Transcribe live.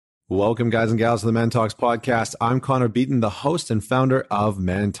Welcome, guys and gals, to the Man Talks podcast. I'm Connor Beaton, the host and founder of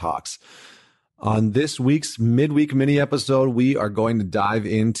Man Talks. On this week's midweek mini episode, we are going to dive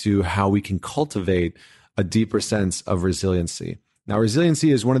into how we can cultivate a deeper sense of resiliency. Now,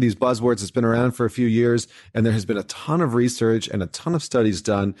 resiliency is one of these buzzwords that's been around for a few years, and there has been a ton of research and a ton of studies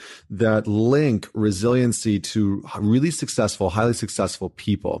done that link resiliency to really successful, highly successful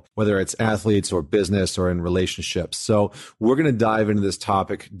people, whether it's athletes or business or in relationships. So we're going to dive into this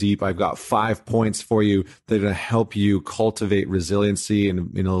topic deep. I've got 5 points for you that are going to help you cultivate resiliency in a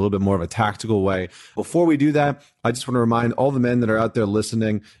little bit more of a tactical way. Before we do that, I just want to remind all the men that are out there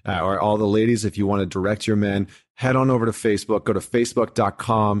listening, or all the ladies, if you want to direct your men, head on over to Facebook, go to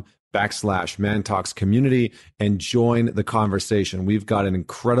facebook.com/Man Talks community and join the conversation. We've got an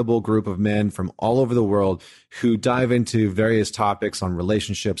incredible group of men from all over the world who dive into various topics on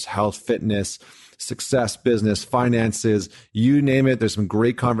relationships, health, fitness, success, business, finances, you name it. There's some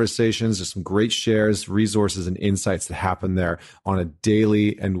great conversations. There's some great shares, resources, and insights that happen there on a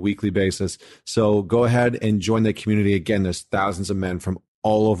daily and weekly basis. So go ahead and join the community. Again, there's thousands of men from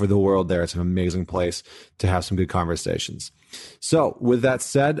all over the world there. It's an amazing place to have some good conversations. So with that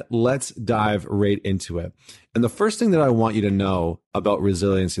said, let's dive right into it. And the first thing that I want you to know about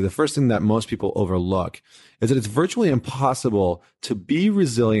resiliency, the first thing that most people overlook, is that it's virtually impossible to be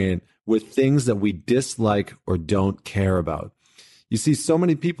resilient with things that we dislike or don't care about. You see, so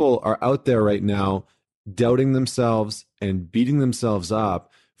many people are out there right now doubting themselves and beating themselves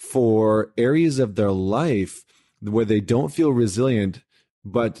up for areas of their life where they don't feel resilient,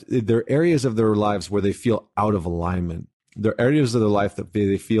 but they're areas of their lives where they feel out of alignment. They're areas of their life that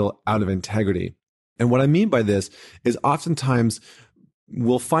they feel out of integrity. And what I mean by this is oftentimes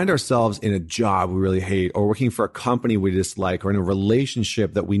we'll find ourselves in a job we really hate, or working for a company we dislike, or in a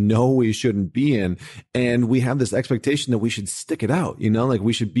relationship that we know we shouldn't be in. And we have this expectation that we should stick it out, like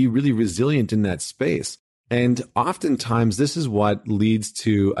we should be really resilient in that space. And oftentimes this is what leads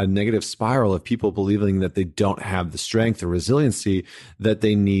to a negative spiral of people believing that they don't have the strength or resiliency that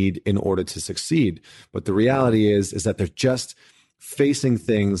they need in order to succeed. But the reality is that they're just facing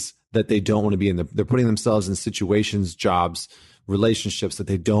things that they don't want to be in. They're putting themselves in situations, jobs, relationships that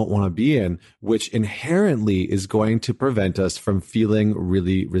they don't want to be in, which inherently is going to prevent us from feeling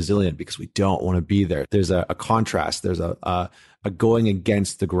really resilient because we don't want to be there. There's a contrast. There's a going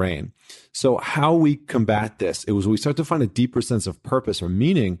against the grain. So how we combat this, we start to find a deeper sense of purpose or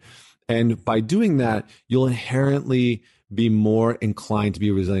meaning. And by doing that, you'll inherently be more inclined to be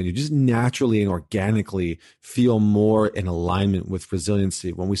resilient. You just naturally and organically feel more in alignment with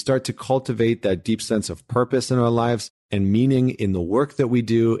resiliency. When we start to cultivate that deep sense of purpose in our lives and meaning in the work that we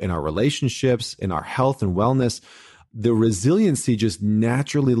do, in our relationships, in our health and wellness, the resiliency just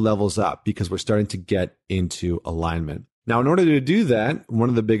naturally levels up because we're starting to get into alignment. Now, in order to do that, one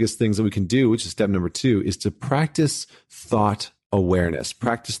of the biggest things that we can do, which is step number 2, is to practice thought awareness.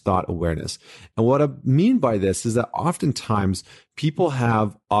 Practice thought awareness. And what I mean by this is that oftentimes people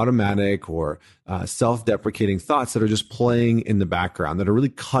have automatic or self-deprecating thoughts that are just playing in the background, that are really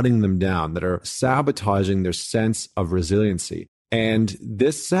cutting them down, that are sabotaging their sense of resiliency. And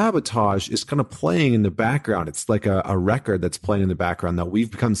this sabotage is kind of playing in the background. It's like a record that's playing in the background that we've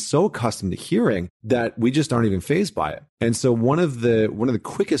become so accustomed to hearing that we just aren't even fazed by it. And so one of the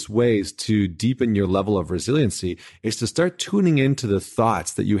quickest ways to deepen your level of resiliency is to start tuning into the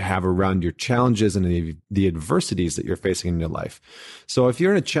thoughts that you have around your challenges and the adversities that you're facing in your life. So if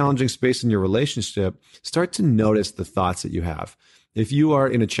you're in a challenging space in your relationship, start to notice the thoughts that you have. If you are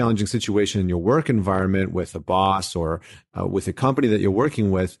in a challenging situation in your work environment with a boss or with a company that you're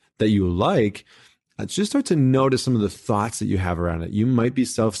working with that you like, just start to notice some of the thoughts that you have around it. You might be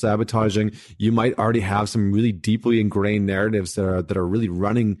self-sabotaging. You might already have some really deeply ingrained narratives that are really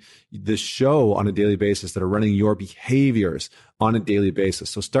running the show on a daily basis, that are running your behaviors on a daily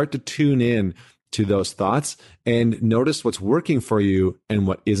basis. So start to tune in to those thoughts and notice what's working for you and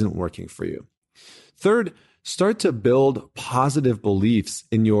what isn't working for you. Third, start to build positive beliefs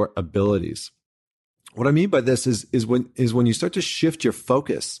in your abilities. What I mean by this is when you start to shift your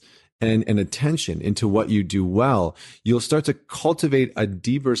focus and attention into what you do well, you'll start to cultivate a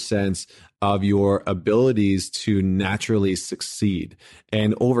deeper sense of your abilities to naturally succeed.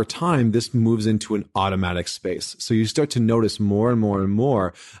 And over time, this moves into an automatic space. So you start to notice more and more and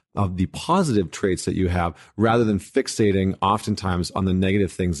more of the positive traits that you have rather than fixating oftentimes on the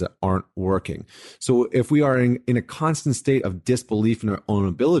negative things that aren't working. So if we are in a constant state of disbelief in our own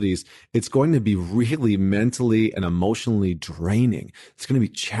abilities, it's going to be really mentally and emotionally draining. It's going to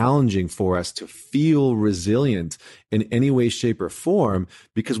be challenging for us to feel resilient in any way, shape, or form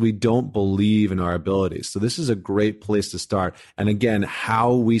because we don't believe in our abilities. So this is a great place to start. And again,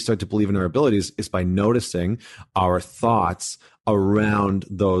 how we start to believe in our abilities is by noticing our thoughts around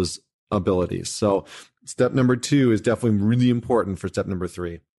those abilities. So step number 2 is definitely really important for step number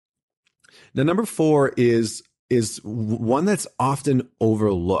 3. Now, number 4 is one that's often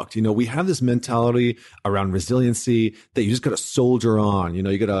overlooked. We have this mentality around resiliency that you just got to soldier on.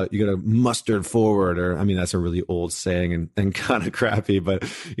 You got to muster forward, or I mean, that's a really old saying and kind of crappy, but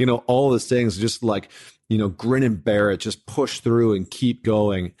all the sayings just like, grin and bear it, just push through and keep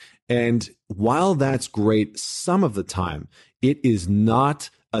going. And while that's great some of the time, it is not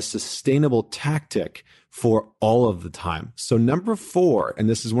a sustainable tactic for all of the time. So number 4, and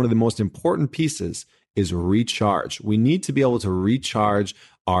this is one of the most important pieces, is recharge. We need to be able to recharge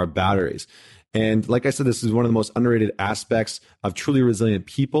our batteries. And like I said, this is one of the most underrated aspects of truly resilient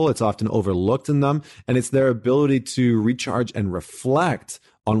people. It's often overlooked in them, and it's their ability to recharge and reflect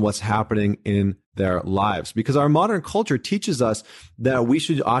on what's happening in their lives. Because our modern culture teaches us that we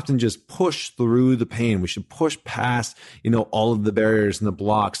should often just push through the pain. We should push past, all of the barriers and the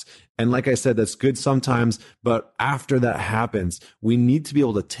blocks. And like I said, that's good sometimes, but after that happens, we need to be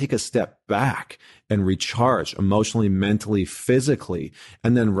able to take a step back and recharge emotionally, mentally, physically,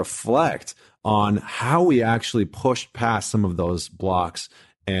 and then reflect on how we actually pushed past some of those blocks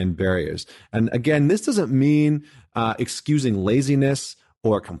and barriers. And again, this doesn't mean excusing laziness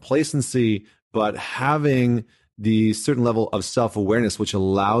or complacency, but having the certain level of self-awareness, which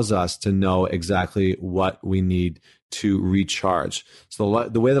allows us to know exactly what we need to recharge. So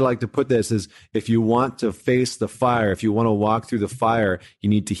the way that I like to put this is, if you want to face the fire, if you want to walk through the fire, you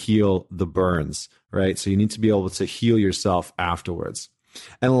need to heal the burns, right? So you need to be able to heal yourself afterwards.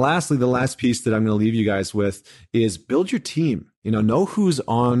 And lastly, the last piece that I'm going to leave you guys with is build your team. Know who's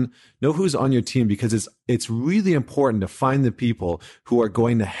on your team, because it's really important to find the people who are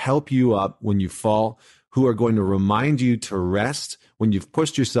going to help you up when you fall, who are going to remind you to rest when you've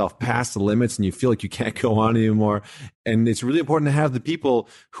pushed yourself past the limits and you feel like you can't go on anymore. And it's really important to have the people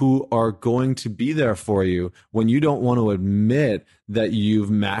who are going to be there for you when you don't want to admit that you've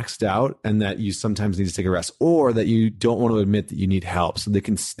maxed out and that you sometimes need to take a rest, or that you don't want to admit that you need help, so they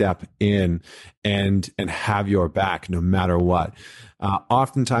can step in and have your back no matter what.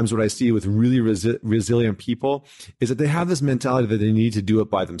 Oftentimes what I see with really resilient people is that they have this mentality that they need to do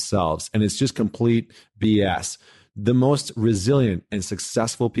it by themselves, and it's just complete BS. The most resilient and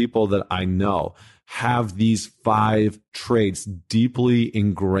successful people that I know have these 5 traits deeply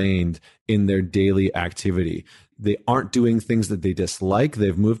ingrained in their daily activity. They aren't doing things that they dislike.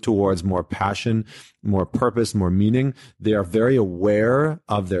 They've moved towards more passion, more purpose, more meaning. They are very aware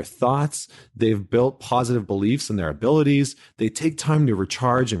of their thoughts. They've built positive beliefs in their abilities. They take time to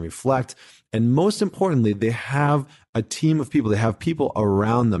recharge and reflect. And most importantly, they have a team of people. They have people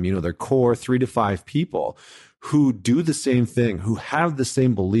around them, their core 3 to 5 people who do the same thing, who have the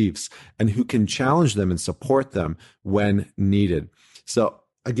same beliefs, and who can challenge them and support them when needed. So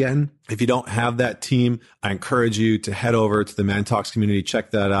again, if you don't have that team, I encourage you to head over to the Man Talks community.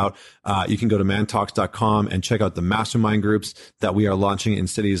 Check that out. You can go to mantalks.com and check out the mastermind groups that we are launching in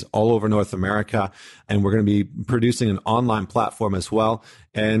cities all over North America. And we're going to be producing an online platform as well.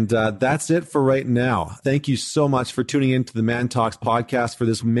 And that's it for right now. Thank you so much for tuning in to the Man Talks podcast for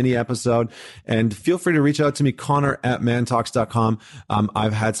this mini episode. And feel free to reach out to me, Connor@mantalks.com.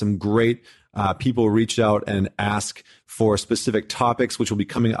 I've had some great people reach out and ask for specific topics, which will be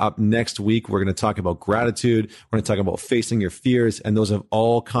coming up next week. We're going to talk about gratitude. We're going to talk about facing your fears. And those have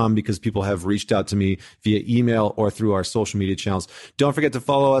all come because people have reached out to me via email or through our social media channels. Don't forget to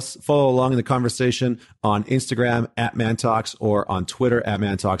follow along in the conversation on Instagram @ManTalks or on Twitter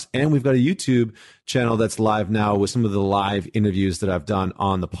 @ManTalks. And we've got a YouTube channel that's live now with some of the live interviews that I've done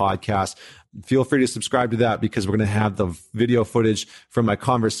on the podcast. Feel free to subscribe to that, because we're going to have the video footage from my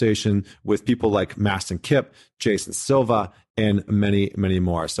conversation with people like Mastin Kipp, Jason Silva, and many, many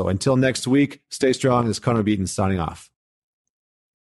more. So until next week, stay strong. This is Connor Beaton signing off.